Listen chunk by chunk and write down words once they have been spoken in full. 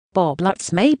Bob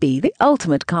Lutz may be the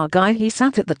ultimate car guy. He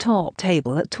sat at the top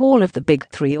table at all of the big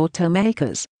three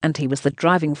automakers, and he was the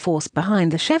driving force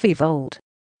behind the Chevy Volt.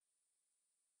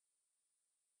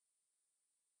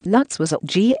 Lutz was a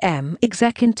GM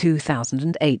exec in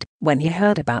 2008 when he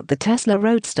heard about the Tesla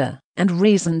Roadster, and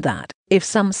reasoned that, if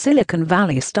some Silicon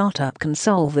Valley startup can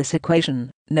solve this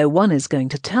equation, no one is going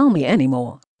to tell me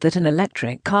anymore that an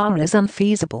electric car is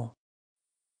unfeasible.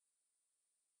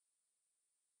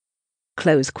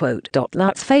 Close quote.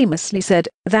 Lutz famously said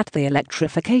that the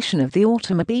electrification of the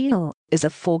automobile is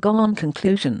a foregone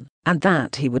conclusion, and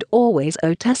that he would always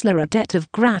owe Tesla a debt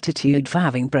of gratitude for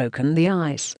having broken the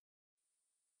ice.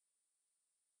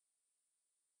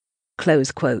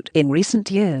 Close quote. In recent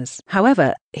years,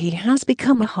 however, he has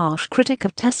become a harsh critic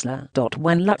of Tesla.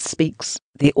 When Lutz speaks,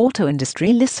 the auto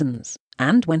industry listens,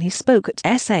 and when he spoke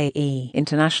at SAE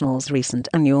International's recent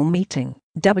annual meeting,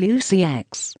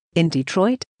 WCX, in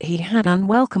Detroit, he had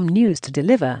unwelcome news to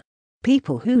deliver.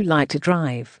 People who like to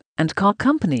drive, and car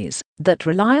companies that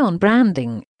rely on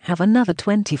branding, have another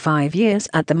 25 years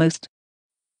at the most.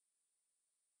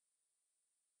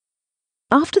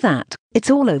 After that,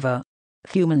 it's all over.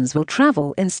 Humans will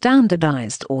travel in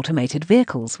standardized automated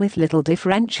vehicles with little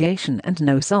differentiation and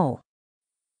no soul.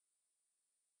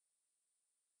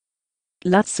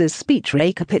 Lutz's speech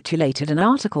recapitulated an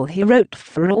article he wrote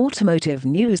for Automotive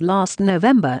News last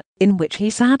November, in which he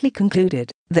sadly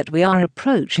concluded that we are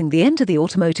approaching the end of the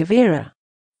automotive era.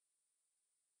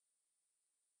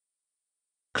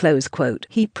 Close quote.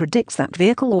 He predicts that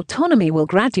vehicle autonomy will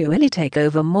gradually take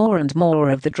over more and more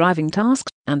of the driving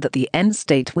tasks, and that the end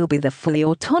state will be the fully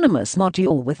autonomous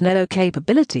module with no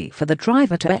capability for the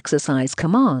driver to exercise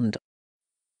command.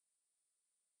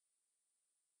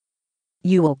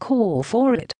 You will call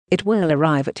for it, it will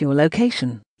arrive at your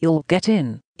location, you'll get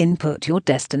in, input your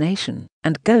destination,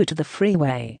 and go to the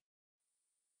freeway.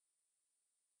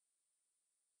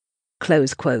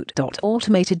 Close quote.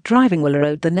 Automated driving will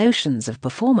erode the notions of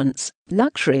performance,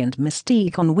 luxury and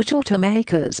mystique on which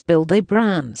automakers build their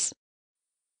brands.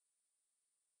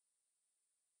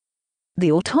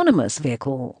 The autonomous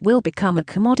vehicle will become a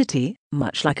commodity,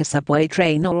 much like a subway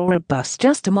train or a bus,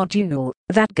 just a module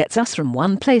that gets us from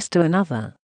one place to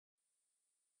another.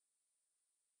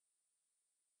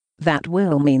 That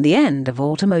will mean the end of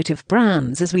automotive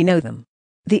brands as we know them.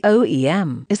 The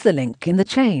OEM is the link in the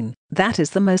chain that is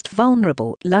the most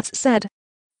vulnerable, Lutz said.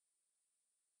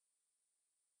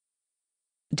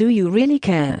 Do you really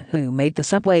care who made the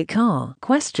subway car?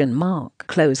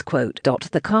 Close quote.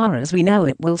 The car as we know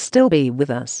it will still be with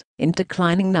us, in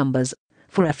declining numbers,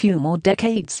 for a few more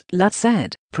decades, Lutz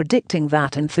said, predicting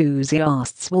that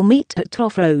enthusiasts will meet at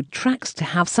off-road tracks to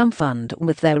have some fun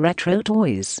with their retro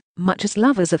toys, much as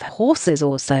lovers of horses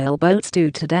or sailboats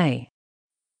do today.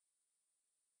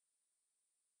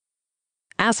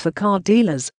 As for car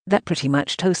dealers, that pretty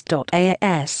much toast.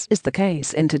 As is the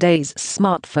case in today's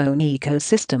smartphone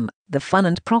ecosystem, the fun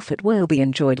and profit will be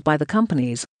enjoyed by the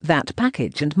companies that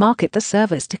package and market the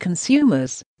service to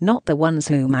consumers, not the ones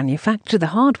who manufacture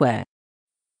the hardware.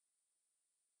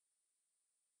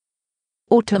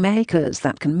 Automakers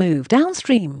that can move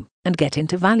downstream and get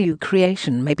into value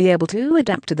creation may be able to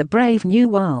adapt to the brave new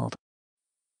world.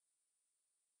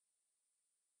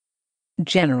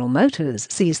 General Motors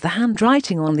sees the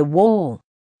handwriting on the wall.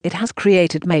 It has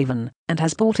created Maven and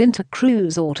has bought into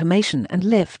cruise automation and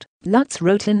Lyft, Lutz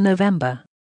wrote in November.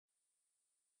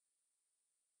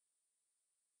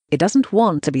 It doesn't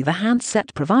want to be the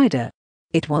handset provider.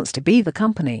 It wants to be the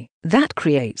company that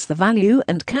creates the value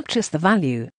and captures the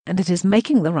value, and it is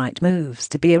making the right moves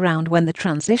to be around when the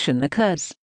transition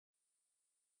occurs.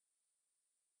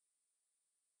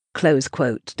 Close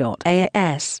quote.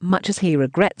 As much as he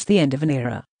regrets the end of an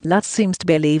era, Lutz seems to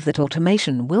believe that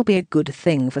automation will be a good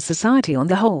thing for society on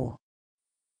the whole.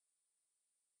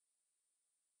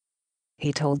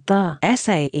 He told the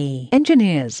SAE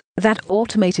engineers that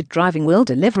automated driving will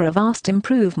deliver a vast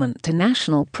improvement to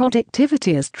national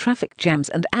productivity as traffic jams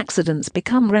and accidents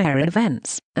become rare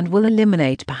events, and will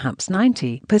eliminate perhaps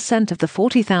 90% of the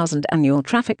 40,000 annual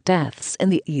traffic deaths in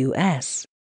the US.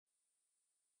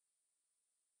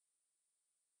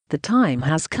 The time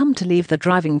has come to leave the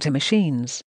driving to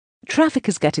machines. Traffic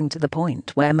is getting to the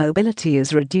point where mobility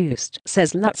is reduced,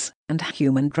 says Lutz, and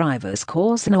human drivers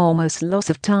cause an enormous loss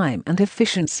of time and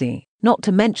efficiency, not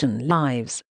to mention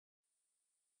lives.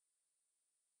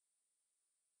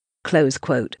 Close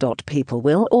quote. People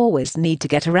will always need to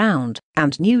get around,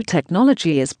 and new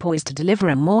technology is poised to deliver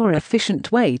a more efficient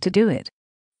way to do it.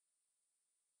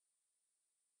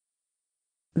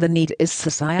 The need is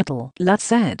societal, Lutz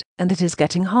said, and it is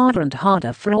getting harder and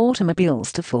harder for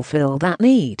automobiles to fulfill that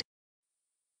need.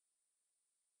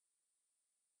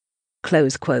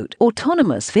 Close quote.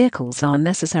 Autonomous vehicles are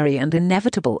necessary and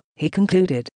inevitable, he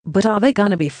concluded, but are they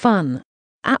gonna be fun?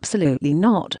 Absolutely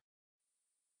not.